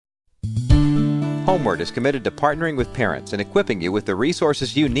Homeward is committed to partnering with parents and equipping you with the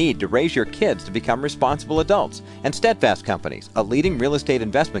resources you need to raise your kids to become responsible adults. And Steadfast Companies, a leading real estate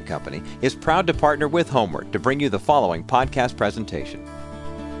investment company, is proud to partner with Homeward to bring you the following podcast presentation.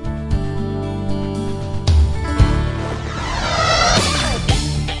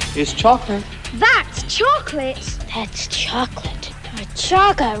 It's chocolate. That's chocolate. That's chocolate. A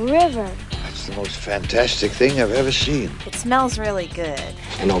chocolate river. That's the most fantastic thing I've ever seen. It smells really good.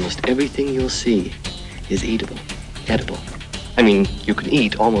 And almost everything you'll see is eatable, edible. I mean, you can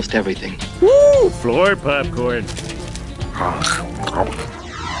eat almost everything. Woo! Floor popcorn.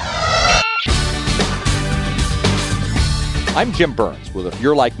 I'm Jim Burns. Well, if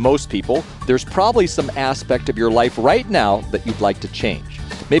you're like most people, there's probably some aspect of your life right now that you'd like to change.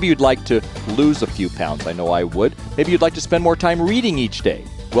 Maybe you'd like to lose a few pounds. I know I would. Maybe you'd like to spend more time reading each day.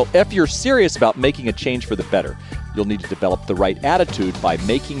 Well, if you're serious about making a change for the better, you'll need to develop the right attitude by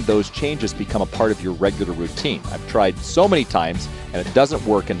making those changes become a part of your regular routine. I've tried so many times, and it doesn't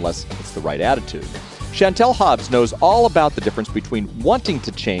work unless it's the right attitude. Chantel Hobbs knows all about the difference between wanting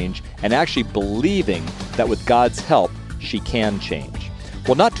to change and actually believing that with God's help, she can change.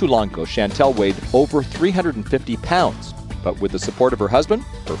 Well, not too long ago, Chantel weighed over 350 pounds. But with the support of her husband,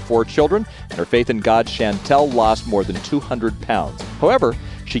 her 4 children, and her faith in God, Chantel lost more than 200 pounds. However,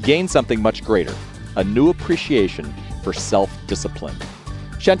 she gained something much greater, a new appreciation for self-discipline.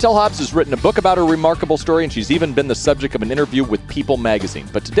 Chantel Hobbs has written a book about her remarkable story, and she's even been the subject of an interview with People magazine.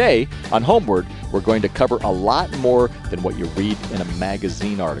 But today, on Homeward, we're going to cover a lot more than what you read in a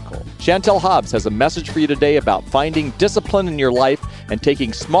magazine article. Chantel Hobbs has a message for you today about finding discipline in your life and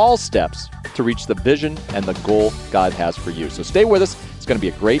taking small steps to reach the vision and the goal God has for you. So stay with us. It's going to be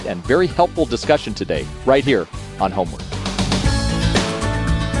a great and very helpful discussion today, right here on Homeward.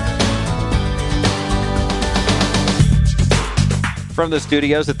 From the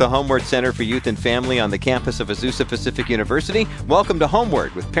studios at the Homeward Center for Youth and Family on the campus of Azusa Pacific University, welcome to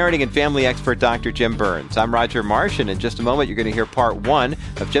Homeward with parenting and family expert Dr. Jim Burns. I'm Roger Marsh, and in just a moment you're going to hear part 1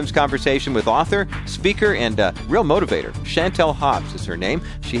 of Jim's conversation with author, speaker, and real motivator. Chantel Hobbs is her name.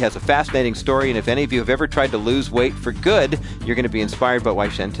 She has a fascinating story, and if any of you have ever tried to lose weight for good, you're going to be inspired by what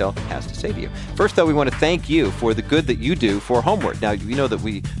Chantel has to say to you. First, though, we want to thank you for the good that you do for Homeward. Now, we know that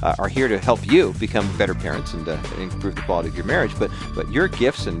we are here to help you become better parents and improve the quality of your marriage, but your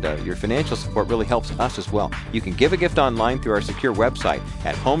gifts and your financial support really helps us as well. You can give a gift online through our secure website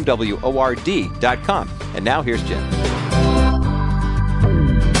at homeword.com. And now here's Jim.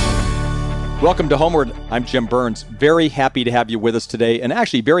 Welcome to Homeward. I'm Jim Burns. Very happy to have you with us today, and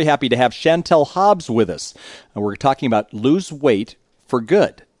actually very happy to have Chantel Hobbs with us. And we're talking about lose weight for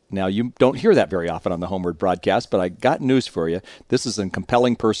good. Now, you don't hear that very often on the Homeward broadcast, but I got news for you. This is a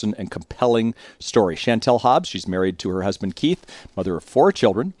compelling person and compelling story. Chantel Hobbs, she's married to her husband Keith, mother of 4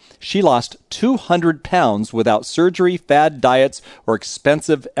 children. She lost 200 pounds without surgery, fad diets, or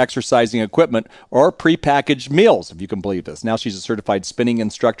expensive exercising equipment, or prepackaged meals, if you can believe this. Now she's a certified spinning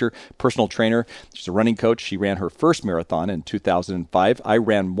instructor, personal trainer. She's a running coach. She ran her first marathon in 2005. I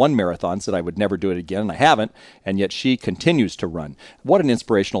ran 1 marathon, said I would never do it again, and I haven't, and yet she continues to run. What an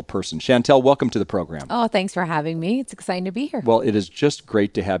inspirational person. Chantel, welcome to the program. Oh, thanks for having me. It's exciting to be here. Well, it is just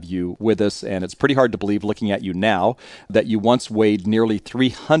great to have you with us, and it's pretty hard to believe, looking at you now, that you once weighed nearly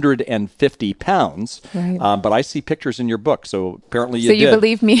 350 pounds. Right. But I see pictures in your book, so apparently you did. So you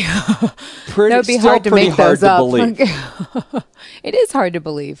believe me? That would be hard to make those up. It is hard to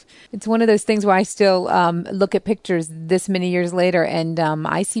believe. It's one of those things where I still look at pictures this many years later, and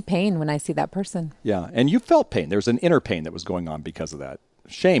I see pain when I see that person. Yeah, and you felt pain. There was an inner pain that was going on because of that.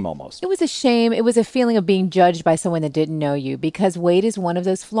 Shame almost. It was a shame. It was a feeling of being judged by someone that didn't know you, because weight is one of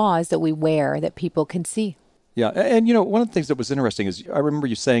those flaws that we wear that people can see. Yeah. And, you know, one of the things that was interesting is I remember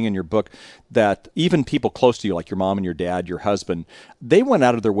you saying in your book that even people close to you, like your mom and your dad, your husband, they went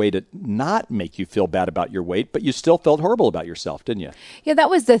out of their way to not make you feel bad about your weight, but you still felt horrible about yourself, didn't you? Yeah, that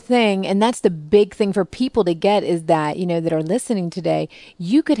was the thing. And that's the big thing for people to get is that, you know, that are listening today,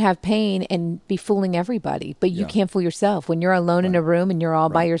 you could have pain and be fooling everybody, but you can't fool yourself. When you're alone in a room and you're all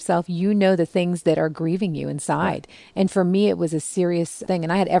by yourself, you know the things that are grieving you inside. And for me, it was a serious thing.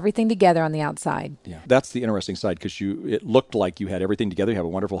 And I had everything together on the outside. Yeah, that's the interesting side, because it looked like you had everything together. You have a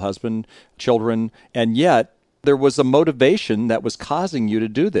wonderful husband, children, and yet there was a motivation that was causing you to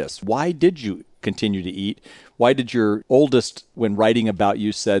do this. Why did you continue to eat? Why did your oldest, when writing about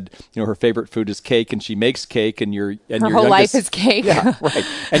you, said, her favorite food is cake and she makes cake, and her whole life is cake. Yeah, right.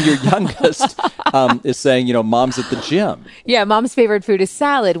 And your youngest is saying, mom's at the gym. Yeah, mom's favorite food is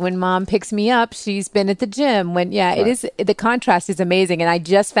salad. When mom picks me up, she's been at the gym. It is, the contrast is amazing. And I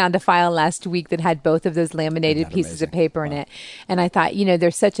just found a file last week that had both of those laminated pieces of paper in it. And I thought,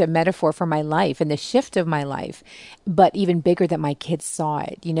 there's such a metaphor for my life and the shift of my life, but even bigger that my kids saw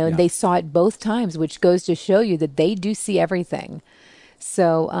it, and they saw it both times, which goes to show you that they do see everything.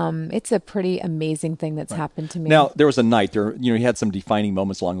 So it's a pretty amazing thing that's happened to me. Now, there was a night there, you had some defining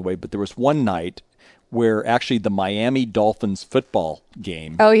moments along the way, but there was one night where actually the Miami Dolphins football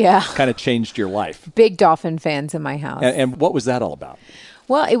game kind of changed your life. Big Dolphin fans in my house. And what was that all about?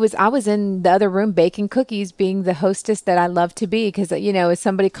 Well, I was in the other room baking cookies, being the hostess that I love to be, because, as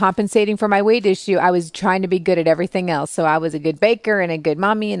somebody compensating for my weight issue, I was trying to be good at everything else. So I was a good baker and a good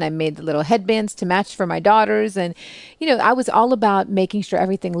mommy, and I made the little headbands to match for my daughters. And, I was all about making sure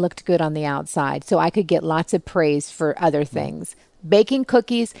everything looked good on the outside so I could get lots of praise for other things. Baking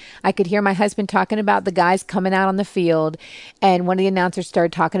cookies. I could hear my husband talking about the guys coming out on the field, and one of the announcers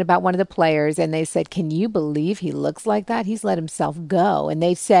started talking about one of the players, and they said, "Can you believe he looks like that? He's let himself go." And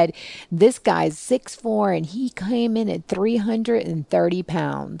they said, "This guy's 6'4", and he came in at 330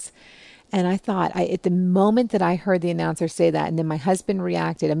 pounds. And I thought, at the moment that I heard the announcer say that, and then my husband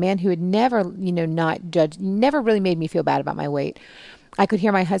reacted, a man who had never, not judged, never really made me feel bad about my weight, I could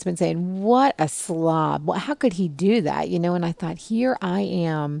hear my husband saying, "What a slob. Well, how could he do that?" And I thought, here I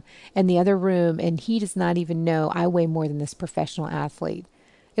am in the other room, and he does not even know I weigh more than this professional athlete.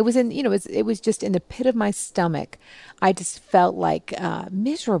 It was it was just in the pit of my stomach. I just felt like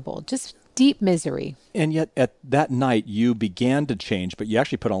miserable, just deep misery. And yet at that night, you began to change, but you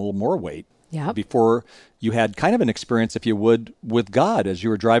actually put on a little more weight. Yep. Before you had kind of an experience, if you would, with God as you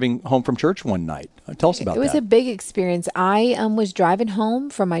were driving home from church one night. Tell us about that. It was a big experience. I was driving home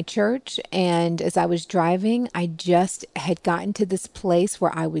from my church, and as I was driving, I just had gotten to this place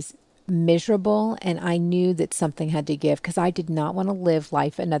where I was miserable, and I knew that something had to give, because I did not want to live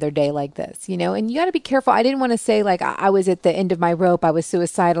life another day like this, and you got to be careful. I didn't want to say like I was at the end of my rope, I was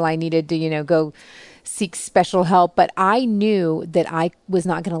suicidal, I needed to, go seek special help, but I knew that I was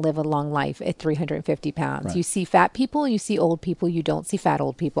not going to live a long life at 350 pounds. Right. You see fat people, you see old people, you don't see fat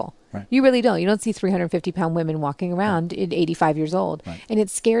old people. Right. You really don't. You don't see 350-pound women walking around at 85 years old. Right. And it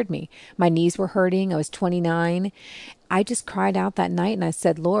scared me. My knees were hurting. I was 29. I just cried out that night and I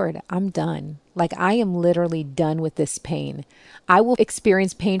said, "Lord, I'm done. Like, I am literally done with this pain. I will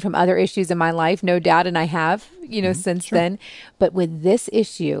experience pain from other issues in my life, no doubt, and I have, since then. But with this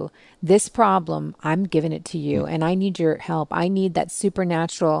issue, this problem, I'm giving it to you, and I need your help. I need that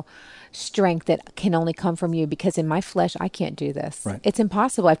supernatural strength that can only come from you, because in my flesh, I can't do this. Right. It's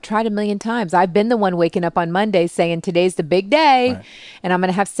impossible. I've tried 1,000,000 times. I've been the one waking up on Monday saying, today's the big day, and I'm going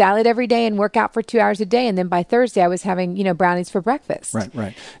to have salad every day and work out for 2 hours a day. And then by Thursday, I was having, brownies for breakfast.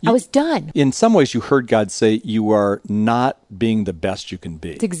 Right. I was done. In some ways, you heard God say you are not being the best you can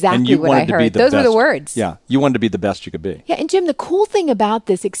be. It's exactly what I heard. Those were the words. Yeah. You wanted to be the best you could be. Yeah. And Jim, the cool thing about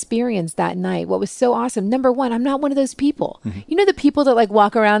this experience that night, what was so awesome, number one, I'm not one of those people. Mm-hmm. The people that like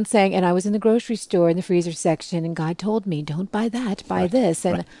walk around saying, and I was in the grocery store in the freezer section, and God told me, don't buy that, buy this.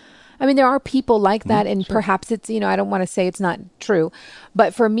 And I mean, there are people like that, and perhaps it's, I don't want to say it's not true,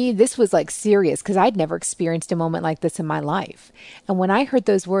 but for me, this was like serious, because I'd never experienced a moment like this in my life. And when I heard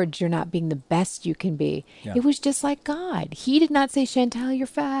those words, you're not being the best you can be, it was just like God. He did not say, Chantal, you're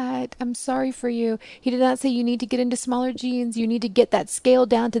fat. I'm sorry for you. He did not say you need to get into smaller jeans. You need to get that scale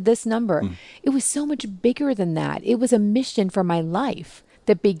down to this number. It was so much bigger than that. It was a mission for my life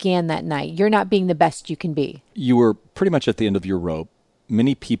that began that night. You're not being the best you can be. You were pretty much at the end of your rope.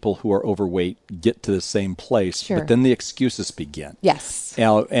 Many people who are overweight get to the same place, but then the excuses begin. Yes.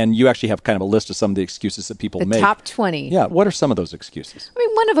 And you actually have kind of a list of some of the excuses that people make. The top 20. Yeah. What are some of those excuses? I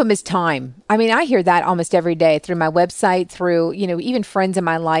mean, one of them is time. I mean, I hear that almost every day through my website, through, even friends in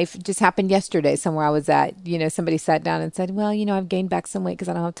my life. It just happened yesterday somewhere I was at. Somebody sat down and said, well, I've gained back some weight because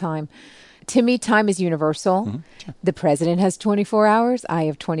I don't have time. To me, time is universal. Mm-hmm. Sure. The president has 24 hours. I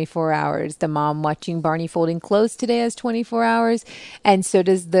have 24 hours. The mom watching Barney folding clothes today has 24 hours. And so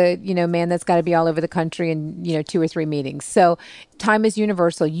does the, man that's got to be all over the country in, 2 or 3 meetings. So time is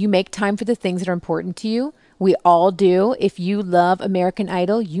universal. You make time for the things that are important to you. We all do. If you love American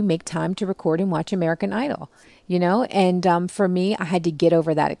Idol, you make time to record and watch American Idol. you know? And for me, I had to get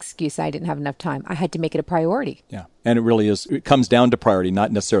over that excuse. I didn't have enough time. I had to make it a priority. Yeah. And it really is. It comes down to priority,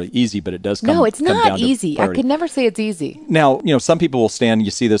 not necessarily easy, but it does come. No, it's come not down to easy. I priority. could never say it's easy. Now, some people will stand,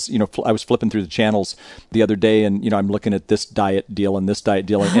 you see this, I was flipping through the channels the other day and, I'm looking at this diet deal and this diet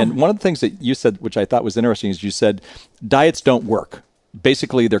deal. And one of the things that you said, which I thought was interesting, is you said diets don't work.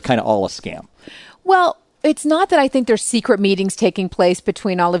 Basically, they're kind of all a scam. Well, it's not that I think there's secret meetings taking place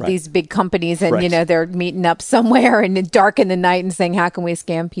between all of these big companies and, they're meeting up somewhere and dark in the night and saying, how can we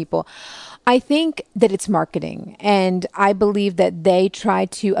scam people? I think that it's marketing, and I believe that they try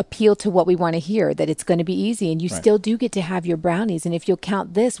to appeal to what we want to hear, that it's going to be easy, and you still do get to have your brownies, and if you'll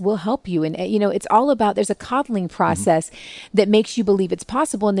count this, we'll help you. And, it's all about, there's a coddling process that makes you believe it's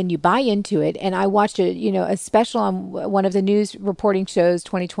possible, and then you buy into it. And I watched a special on one of the news reporting shows,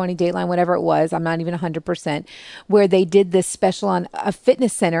 2020, Dateline, whatever it was, I'm not even 100%, where they did this special on a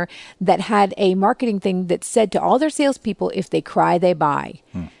fitness center that had a marketing thing that said to all their salespeople, if they cry, they buy.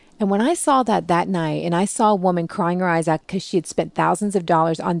 And when I saw that night, and I saw a woman crying her eyes out because she had spent thousands of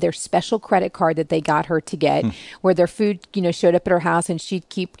dollars on their special credit card that they got her to get, where their food, showed up at her house, and she'd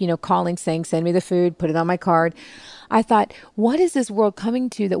keep, calling, saying, send me the food, put it on my card. I thought, what is this world coming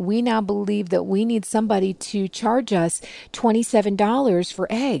to that we now believe that we need somebody to charge us $27 for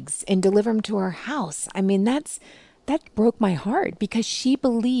eggs and deliver them to our house? I mean, that broke my heart, because she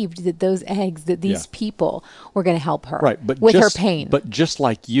believed that those eggs, that these people were going to help her with her pain. But just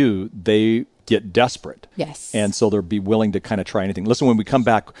like you, they get desperate. Yes. And so they'll be willing to kind of try anything. Listen, when we come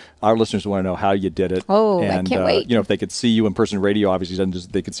back, our listeners want to know how you did it. Oh, and, I can't wait. If they could see you in person, radio obviously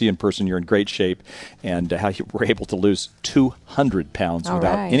doesn't, they could see you in person, you're in great shape, and how you were able to lose 200 pounds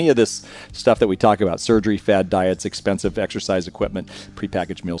without any of this stuff that we talk about, surgery, fad diets, expensive exercise equipment,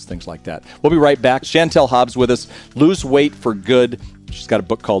 prepackaged meals, things like that. We'll be right back. Chantel Hobbs with us. Lose weight for good. She's got a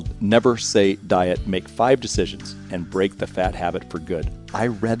book called Never Say Diet, Make 5 Decisions and Break the Fat Habit for Good. I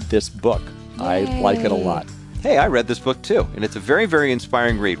read this book. I like it a lot. Hey, I read this book too, and it's a very, very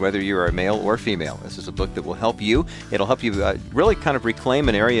inspiring read, whether you're a male or female. This is a book that will help you. It'll help you really kind of reclaim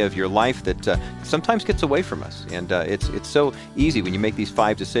an area of your life that sometimes gets away from us. And it's so easy when you make these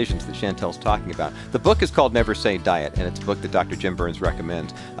 5 decisions that Chantel's talking about. The book is called Never Say Diet, and it's a book that Dr. Jim Burns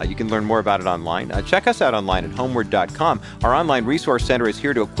recommends. You can learn more about it online. Check us out online at homeward.com. Our online resource center is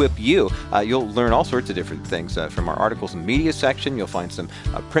here to equip you. You'll learn all sorts of different things from our articles and media section. You'll find some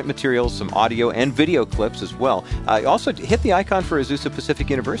print materials, some audio and video clips as well. Also, hit the icon for Azusa Pacific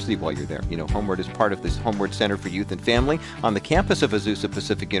University while you're there. Homeward is part of this Homeward Center for Youth and Family on the campus of Azusa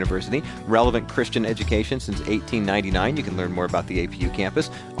Pacific University. Relevant Christian education since 1899. You can learn more about the APU campus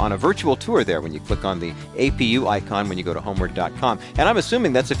on a virtual tour there when you click on the APU icon when you go to homeward.com. And I'm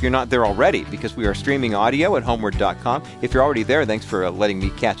assuming that's if you're not there already, because we are streaming audio at homeward.com. If you're already there, thanks for letting me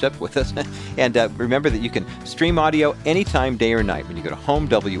catch up with us. And remember that you can stream audio anytime, day or night, when you go to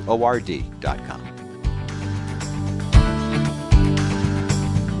homeword.com.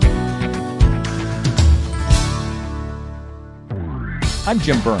 I'm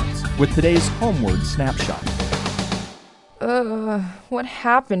Jim Burns with today's Homeward Snapshot. What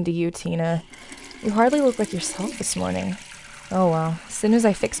happened to you, Tina? You hardly look like yourself this morning. Oh well, as soon as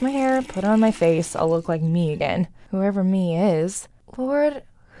I fix my hair, put on my face, I'll look like me again. Whoever me is. Lord,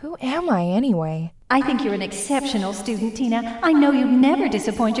 who am I anyway? I think you're an exceptional student, Tina. I know you'd never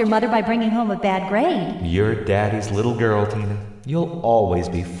disappoint your mother by bringing home a bad grade. You're Daddy's little girl, Tina. You'll always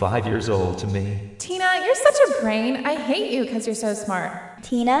be 5 years old to me. Tina, you're such a brain. I hate you because you're so smart.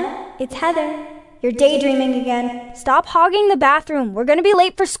 Tina, it's Heather. You're daydreaming again. Stop hogging the bathroom. We're going to be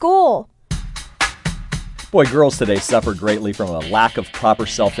late for school. Boy, girls today suffer greatly from a lack of proper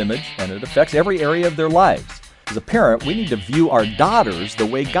self-image, and it affects every area of their lives. As a parent, we need to view our daughters the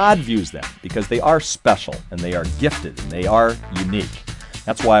way God views them, because they are special, and they are gifted, and they are unique.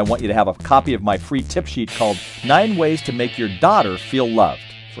 That's why I want you to have a copy of my free tip sheet called 9 Ways to Make Your Daughter Feel Loved.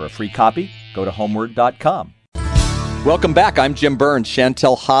 For a free copy, go to homeward.com. Welcome back. I'm Jim Burns.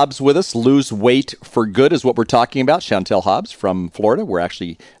 Chantel Hobbs with us. Lose weight for good is what we're talking about. Chantel Hobbs from Florida. We're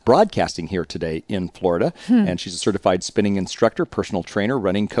actually broadcasting here today in Florida. And she's a certified spinning instructor, personal trainer,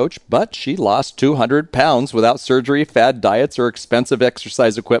 running coach. But she lost 200 pounds without surgery, fad diets, or expensive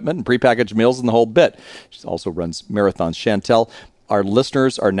exercise equipment and prepackaged meals and the whole bit. She also runs marathons. Chantel, our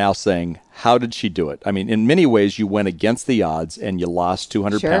listeners are now saying, how did she do it? I mean, in many ways, you went against the odds and you lost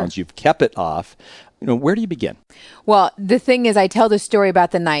 200 pounds. You've kept it off. Where do you begin? Well, the thing is, I tell the story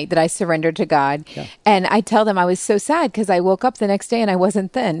about the night that I surrendered to God. Yeah. And I tell them I was so sad because I woke up the next day and I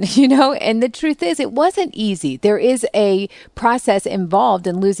wasn't thin, And the truth is, it wasn't easy. There is a process involved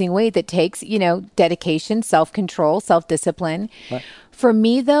in losing weight that takes, dedication, self-control, self-discipline. Right. For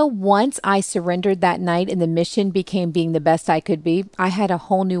me, though, once I surrendered that night and the mission became being the best I could be, I had a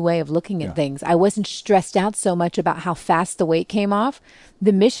whole new way of looking at things. I wasn't stressed out so much about how fast the weight came off.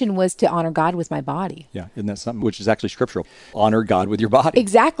 The mission was to honor God with my body. Yeah, isn't that something? Which is actually scriptural. Honor God with your body.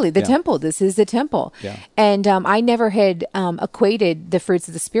 Exactly. The temple. This is the temple. Yeah. And I never had equated the fruits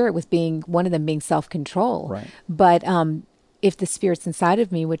of the Spirit with being one of them being self-control. Right. But if the Spirit's inside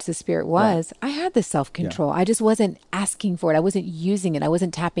of me, which the Spirit was, I had the self-control. I just wasn't asking for it. I wasn't using it. I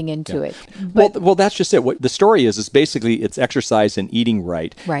wasn't tapping into it. But, well, that's just it. What the story is basically it's exercise and eating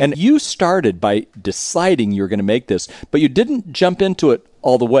right. And you started by deciding you were going to make this, but you didn't jump into it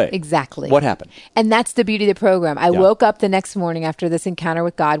all the way. Exactly. What happened? And that's the beauty of the program. I woke up the next morning after this encounter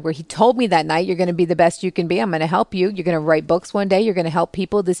with God where he told me that night, you're going to be the best you can be. I'm going to help you. You're going to write books one day. You're going to help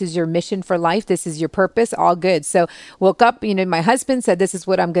people. This is your mission for life. This is your purpose. All good. So woke up, my husband said, this is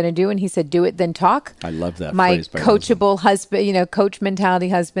what I'm going to do. And he said, do it, then talk. I love that My phrase. coachable husband, coach mentality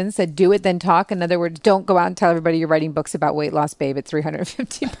husband said, do it, then talk. In other words, don't go out and tell everybody you're writing books about weight loss, babe, at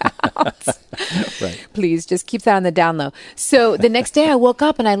 350 pounds. Right. Please just keep that on the down low. So the next day I woke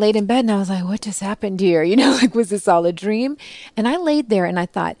up and I laid in bed and I was like, what just happened here? Was this all a dream? And I laid there and I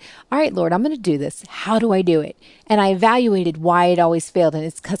thought, all right, Lord, I'm going to do this. How do I do it? And I evaluated why it always failed. And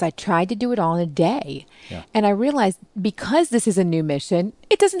it's because I tried to do it all in a day. Yeah. And I realized because this is a new mission,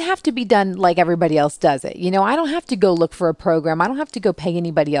 it doesn't have to be done like everybody else does it. I don't have to go look for a program. I don't have to go pay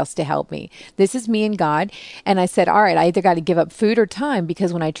anybody else to help me. This is me and God. And I said, all right, I either got to give up food or time,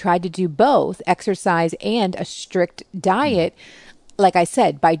 because when I tried to do both, exercise and a strict diet, like I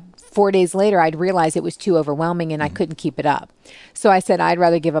said, by 4 days later, I'd realized it was too overwhelming and I couldn't keep it up. So I said, I'd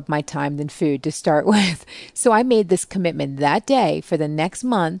rather give up my time than food to start with. So I made this commitment that day for the next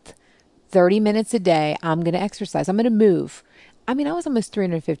month, 30 minutes a day, I'm going to exercise. I'm going to move. I was almost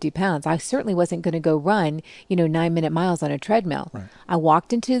 350 pounds. I certainly wasn't going to go run, 9-minute miles on a treadmill. Right. I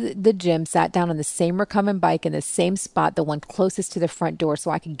walked into the gym, sat down on the same recumbent bike in the same spot, the one closest to the front door,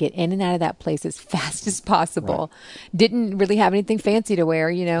 so I could get in and out of that place as fast as possible. Right. Didn't really have anything fancy to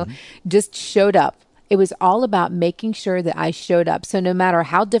wear, just showed up. It was all about making sure that I showed up. So no matter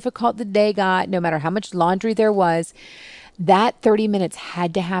how difficult the day got, no matter how much laundry there was, that 30 minutes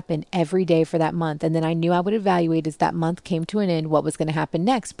had to happen every day for that month. And then I knew I would evaluate as that month came to an end what was going to happen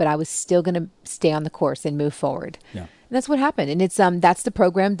next, but I was still going to stay on the course and move forward. Yeah. And that's what happened. And it's that's the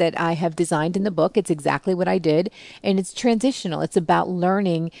program that I have designed in the book. It's exactly what I did. And it's transitional. It's about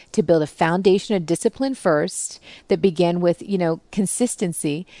learning to build a foundation of discipline first that began with,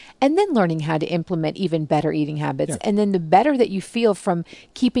 consistency, and then learning how to implement even better eating habits. Yeah. And then the better that you feel from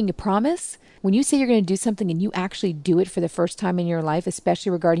keeping a promise. When you say you're going to do something and you actually do it for the first time in your life, especially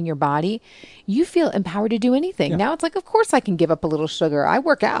regarding your body, you feel empowered to do anything. Yeah. Now it's like, of course I can give up a little sugar. I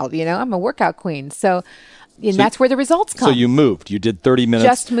work out, I'm a workout queen. So that's where the results come. So you moved. You did 30 minutes.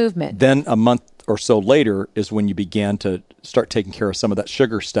 Just movement. Then a month or so later is when you began to start taking care of some of that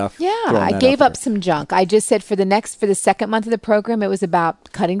sugar stuff. Yeah, I gave up some junk. I just said for the second month of the program, it was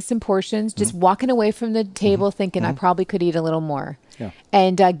about cutting some portions, just walking away from the table thinking I probably could eat a little more. Yeah.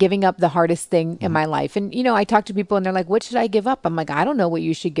 And giving up the hardest thing in my life. And, I talk to people and they're like, what should I give up? I'm like, I don't know what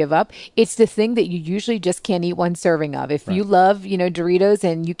you should give up. It's the thing that you usually just can't eat one serving of. If you love, Doritos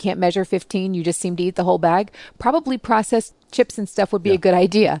and you can't measure 15, you just seem to eat the whole bag, probably processed chips and stuff would be a good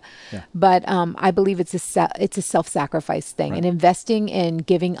idea. Yeah. But I believe it's a self-sacrifice thing. Right. And investing in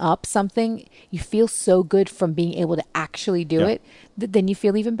giving up something, you feel so good from being able to actually do it, then you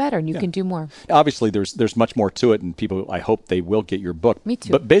feel even better and you can do more. Obviously, there's much more to it, and people, I hope they will get your book. Me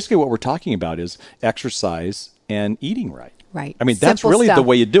too. But basically what we're talking about is exercise and eating right. Right. I mean, that's really the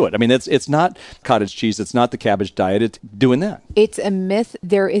way you do it. I mean, it's not cottage cheese. It's not the cabbage diet. It's doing that. It's a myth.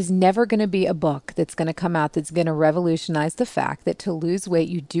 There is never going to be a book that's going to come out that's going to revolutionize the fact that to lose weight,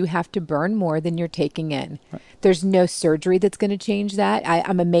 you do have to burn more than you're taking in. Right. There's no surgery that's going to change that.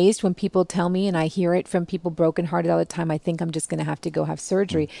 I'm amazed when people tell me, and I hear it from people brokenhearted all the time, I think I'm just going to have to go have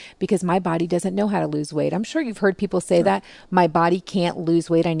surgery because my body doesn't know how to lose weight. I'm sure you've heard people say that. My body can't lose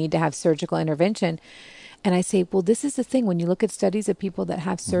weight. I need to have surgical intervention. And I say, well, this is the thing. When you look at studies of people that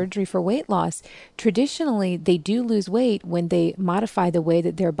have surgery for weight loss, traditionally, they do lose weight when they modify the way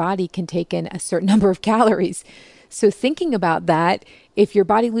that their body can take in a certain number of calories. So thinking about that, if your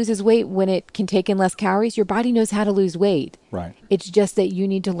body loses weight when it can take in less calories, your body knows how to lose weight. Right. It's just that you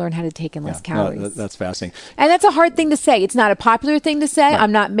need to learn how to take in less calories. No, that's fascinating. And that's a hard thing to say. It's not a popular thing to say. Right.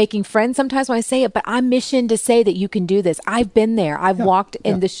 I'm not making friends sometimes when I say it, but I'm missioned to say that you can do this. I've been there. I've walked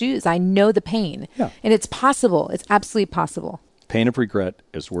in the shoes. I know the pain. Yeah. And it's possible. It's absolutely possible. pain of regret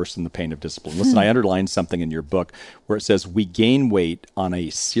is worse than the pain of discipline. Listen, I underlined something in your book where it says we gain weight on a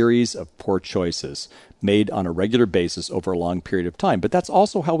series of poor choices made on a regular basis over a long period of time. But that's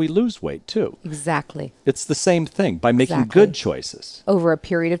also how we lose weight, too. Exactly. It's the same thing by making good choices. Over a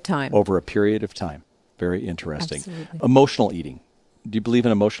period of time. Over a period of time. Very interesting. Absolutely. Emotional eating. Do you believe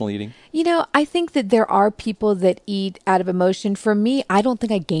in emotional eating? You know, I think that there are people that eat out of emotion. For me, I don't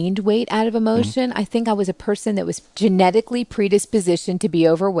think I gained weight out of emotion. I think I was a person that was genetically predispositioned to be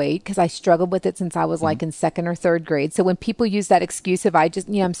overweight because I struggled with it since I was like in second or third grade. So when people use that excuse of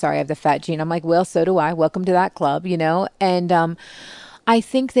I'm sorry, I have the fat gene. I'm like, well, so do I. Welcome to that club, And I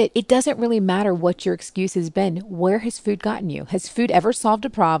think that it doesn't really matter what your excuse has been. Where has food gotten you? Has food ever solved a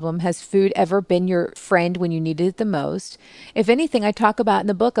problem? Has food ever been your friend when you needed it the most? If anything, I talk about in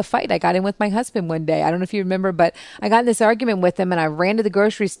the book a fight I got in with my husband one day. I don't know if you remember, but I got in this argument with him and I ran to the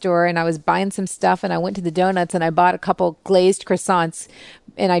grocery store and I was buying some stuff and I went to the donuts and I bought a couple glazed croissants.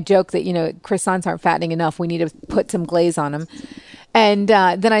 And I joke that, croissants aren't fattening enough. We need to put some glaze on them. And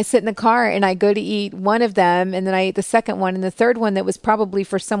then I sit in the car and I go to eat one of them and then I ate the second one. And the third one that was probably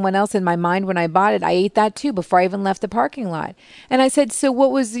for someone else in my mind when I bought it, I ate that too before I even left the parking lot. And I said, so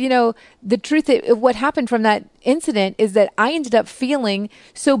what was, the truth of what happened from that incident is that I ended up feeling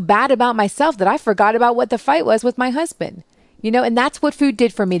so bad about myself that I forgot about what the fight was with my husband. And that's what food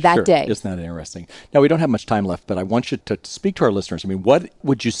did for me that day. Isn't that interesting? Now, we don't have much time left, but I want you to speak to our listeners. I mean, what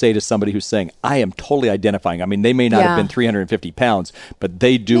would you say to somebody who's saying, I am totally identifying? I mean, they may not have been 350 pounds, but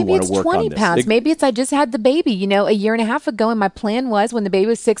they do want to work on this. Maybe it's 20 pounds. Maybe it's I just had the baby, a year and a half ago, and my plan was when the baby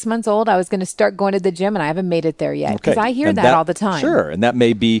was 6 months old, I was going to start going to the gym, and I haven't made it there yet. Because I hear that all the time. Sure, and that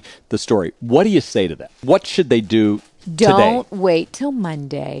may be the story. What do you say to that? What should they do Don't wait till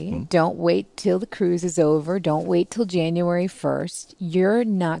Monday. Don't wait till the cruise is over. Don't wait till January 1st. You're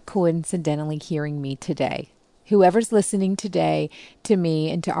not coincidentally hearing me today. Whoever's listening today to me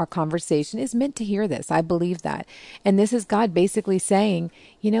and to our conversation is meant to hear this. I believe that. And this is God basically saying,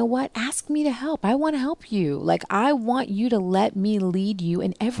 you know what? Ask me to help. I want to help you. Like, I want you to let me lead you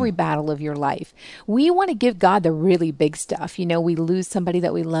in every battle of your life. We want to give God the really big stuff. We lose somebody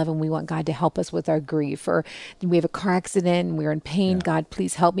that we love and we want God to help us with our grief. Or we have a car accident and we're in pain. Yeah. God,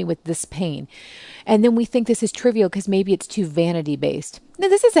 please help me with this pain. And then we think this is trivial because maybe it's too vanity based. No,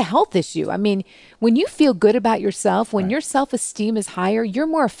 this is a health issue. I mean, when you feel good about yourself, when your self-esteem is higher, you're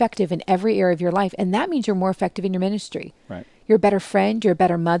more effective in every area of your life. And that means you're more effective in your ministry. Right. You're a better friend, you're a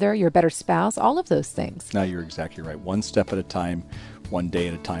better mother, you're a better spouse, all of those things. No, you're exactly right. One step at a time, one day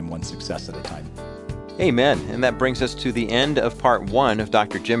at a time, one success at a time. Amen. And that brings us to the end of part one of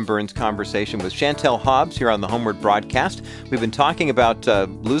Dr. Jim Burns' conversation with Chantel Hobbs here on the Homeward broadcast. We've been talking about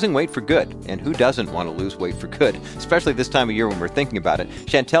losing weight for good, and who doesn't want to lose weight for good, especially this time of year when we're thinking about it.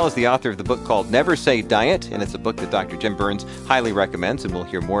 Chantel is the author of the book called Never Say Diet, and it's a book that Dr. Jim Burns highly recommends, and we'll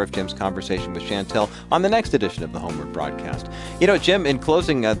hear more of Jim's conversation with Chantel on the next edition of the Homeward broadcast. Jim, in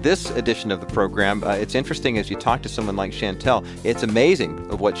closing this edition of the program, it's interesting as you talk to someone like Chantel, it's amazing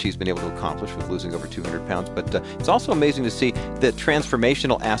of what she's been able to accomplish with losing over 200 pounds, but it's also amazing to see the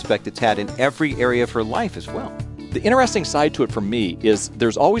transformational aspect it's had in every area of her life as well. The interesting side to it for me is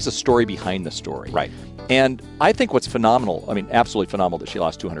there's always a story behind the story. Right. And I think what's phenomenal, absolutely phenomenal that she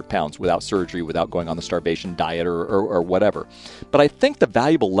lost 200 pounds without surgery, without going on the starvation diet or whatever. But I think the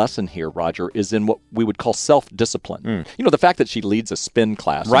valuable lesson here, Roger, is in what we would call self-discipline. The fact that she leads a spin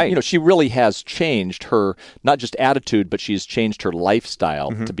class. Right. She really has changed her, not just attitude, but she's changed her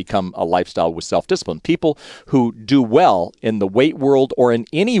lifestyle to become a lifestyle with self-discipline. People who do well in the weight world or in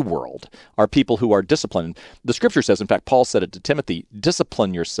any world are people who are disciplined. The scripture says, in fact, Paul said it to Timothy,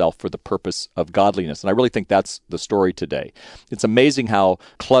 discipline yourself for the purpose of godliness. And I really think that's the story today. It's amazing how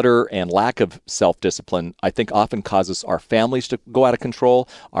clutter and lack of self-discipline, I think, often causes our families to go out of control,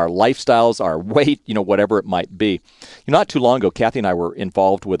 our lifestyles, our weight, whatever it might be. Not too long ago, Kathy and I were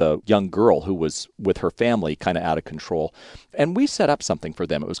involved with a young girl who was with her family kind of out of control. And we set up something for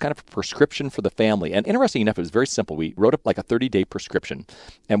them. It was kind of a prescription for the family. And interesting enough, it was very simple. We wrote up like a 30-day prescription.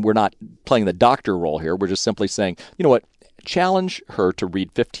 And we're not playing the doctor role here. We're just simply saying, you know what? Challenge her to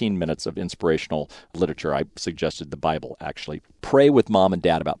read 15 minutes of inspirational literature. I suggested the Bible, actually. Pray with mom and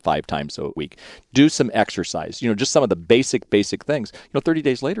dad about 5 times a week. Do some exercise, just some of the basic things. 30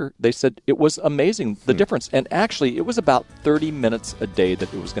 days later, they said it was amazing, the difference. And actually, it was about 30 minutes a day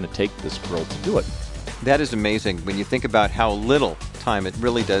that it was going to take this girl to do it. That is amazing when you think about how little time it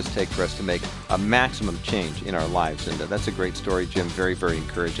really does take for us to make a maximum change in our lives. And that's a great story, Jim. Very, very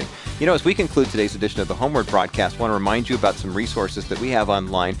encouraging. As we conclude today's edition of the Homeward broadcast, I want to remind you about some resources that we have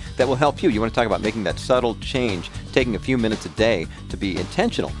online that will help you. You want to talk about making that subtle change taking a few minutes a day to be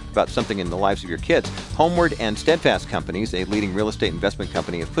intentional about something in the lives of your kids. Homeward and Steadfast Companies, a leading real estate investment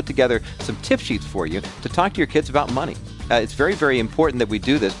company, have put together some tip sheets for you to talk to your kids about money. It's very, very important that we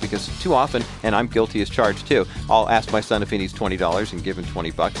do this because too often, and I'm guilty as charged too, I'll ask my son if he needs $20 and give him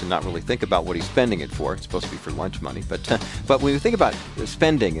 $20 and not really think about what he's spending it for. It's supposed to be for lunch money. But when we think about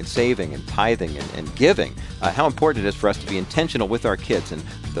spending and saving and tithing and giving, how important it is for us to be intentional with our kids. And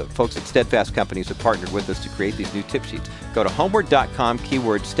the folks at Steadfast Companies have partnered with us to create these new tip sheets. Go to homeward.com,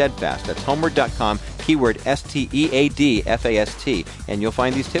 keyword steadfast. That's homeward.com, keyword STEADFAST. And you'll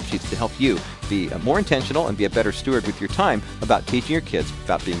find these tip sheets to help you be more intentional and be a better steward with your time about teaching your kids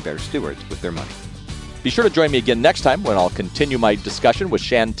about being better stewards with their money. Be sure to join me again next time when I'll continue my discussion with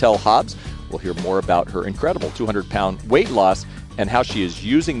Chantel Hobbs. We'll hear more about her incredible 200-pound weight loss and how she is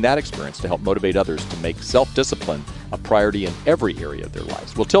using that experience to help motivate others to make self-discipline a priority in every area of their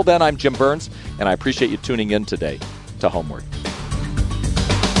lives. Well, till then, I'm Jim Burns, and I appreciate you tuning in today to Homeward.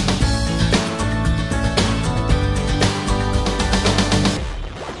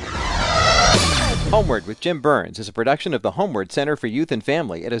 Homeward with Jim Burns is a production of the Homeward Center for Youth and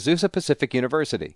Family at Azusa Pacific University.